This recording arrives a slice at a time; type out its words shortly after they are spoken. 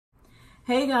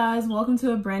Hey guys, welcome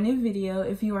to a brand new video.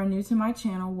 If you are new to my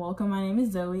channel, welcome. My name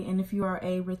is Zoe, and if you are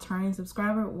a returning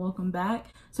subscriber, welcome back.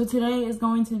 So today is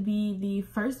going to be the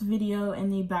first video in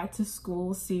the back to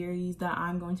school series that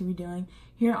I'm going to be doing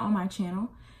here on my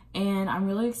channel, and I'm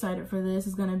really excited for this.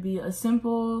 It's going to be a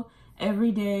simple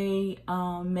everyday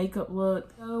makeup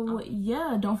look. So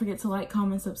yeah, don't forget to like,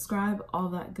 comment, subscribe, all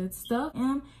that good stuff,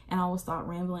 and I will stop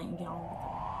rambling and get on with it.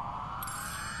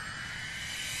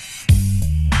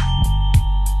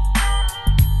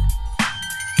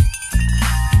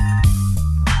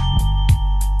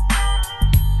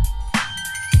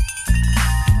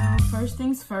 First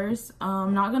things first,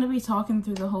 I'm not going to be talking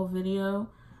through the whole video.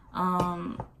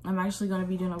 I'm actually going to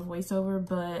be doing a voiceover,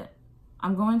 but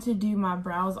I'm going to do my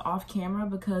brows off camera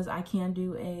because I can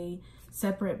do a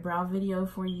separate brow video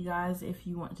for you guys. If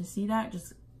you want to see that,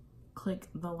 just click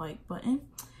the like button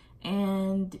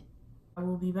and I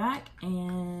will be back.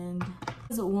 And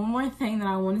there's one more thing that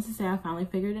I wanted to say. I finally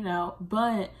figured it out,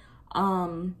 but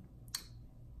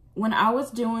when I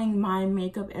was doing my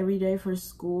makeup every day for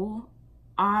school,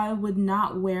 I would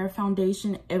not wear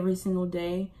foundation every single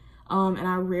day, and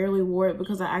I rarely wore it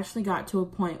because I actually got to a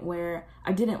point where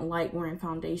I didn't like wearing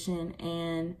foundation,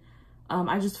 and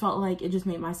I just felt like it just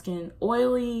made my skin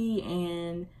oily,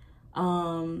 and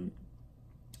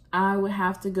I would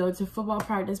have to go to football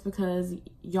practice because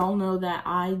y'all know that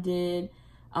I did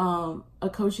a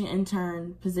coaching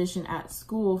intern position at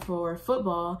school for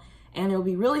football, and it would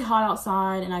be really hot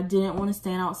outside, and I didn't want to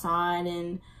stand outside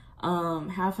and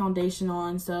have foundation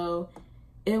on, so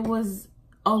it was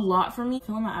a lot for me.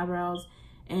 Filling my eyebrows,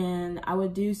 and I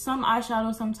would do some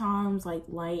eyeshadow sometimes, like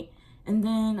light, and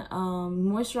then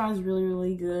moisturize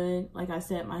really good. Like I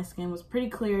said, my skin was pretty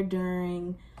clear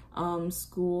during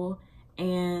school,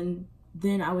 and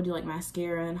then I would do like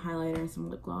mascara and highlighter and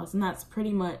some lip gloss, and that's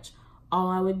pretty much all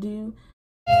I would do.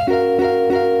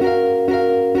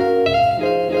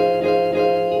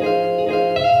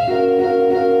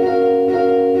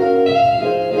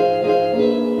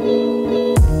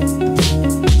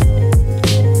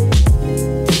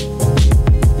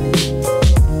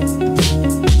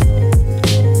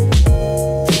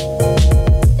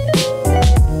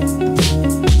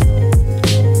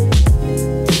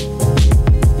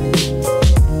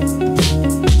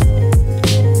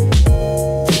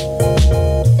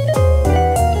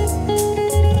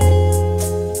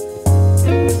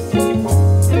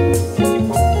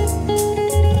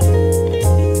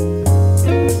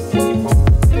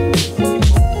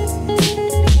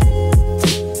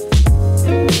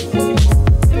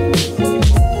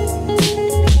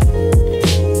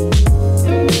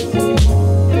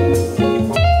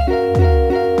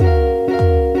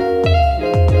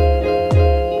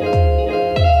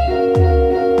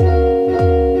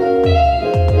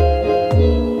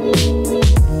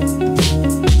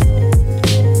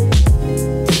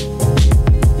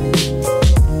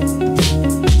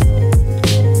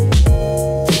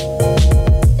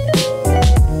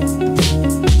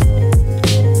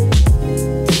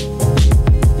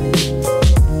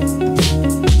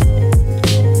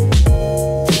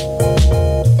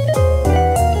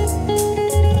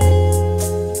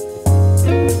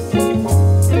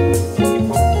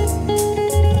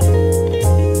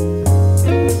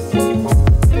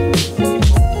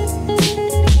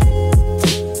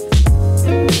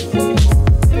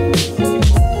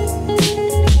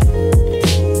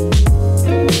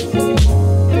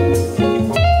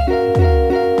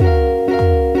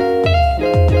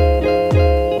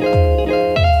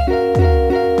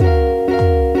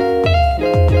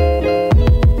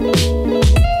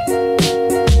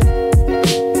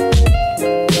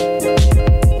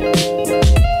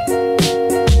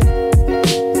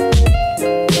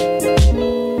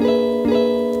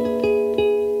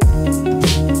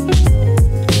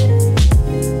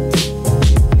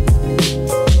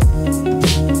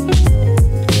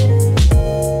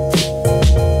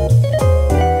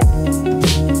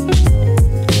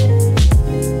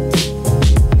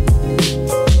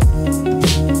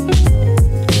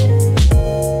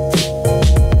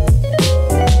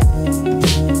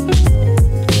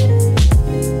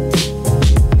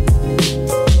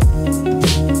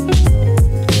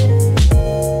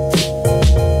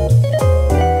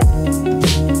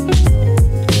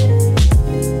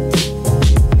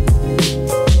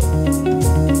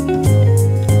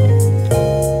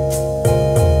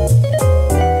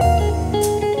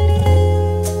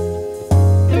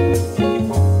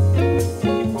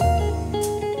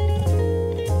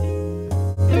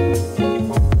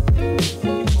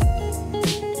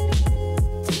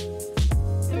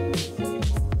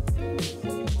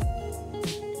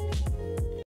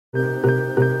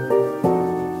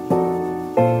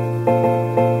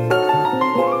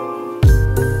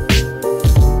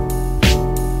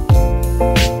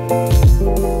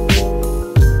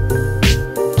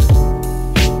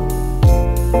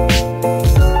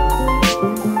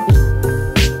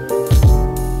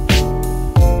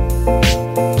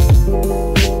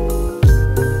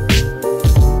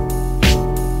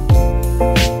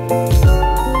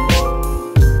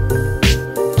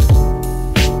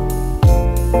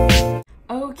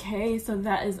 Okay, so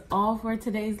that is all for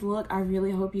today's look. I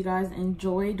really hope you guys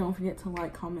enjoyed. Don't forget to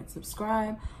like, comment,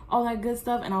 subscribe, all that good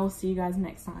stuff, and I will see you guys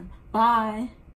next time. Bye.